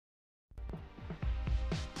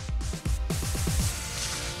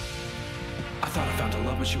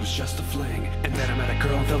love, but she was just a fling. And then I met a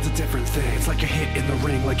girl and felt a different thing. It's like a hit in the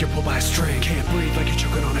ring, like you're pulled by a string. Can't breathe like you're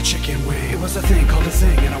choking on a chicken wing. It was a thing called a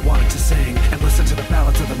Zing, and I wanted to sing and listen to the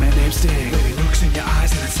ballads of the man named Sting. Lady looks in your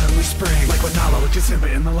eyes and it suddenly springs, like when Nala looked at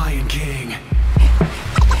Simba in The Lion King.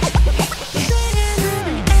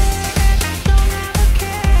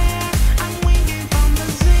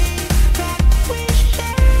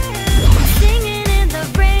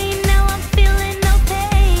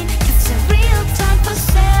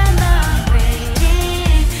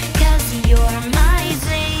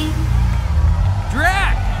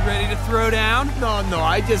 Throw down? No,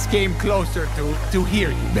 I just came closer to hear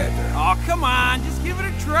you better. Oh, come on, just give it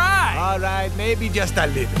a try. All right, maybe just a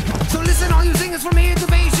little. So listen, all you singers from here to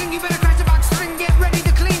Beijing, you better crack the box string, get ready to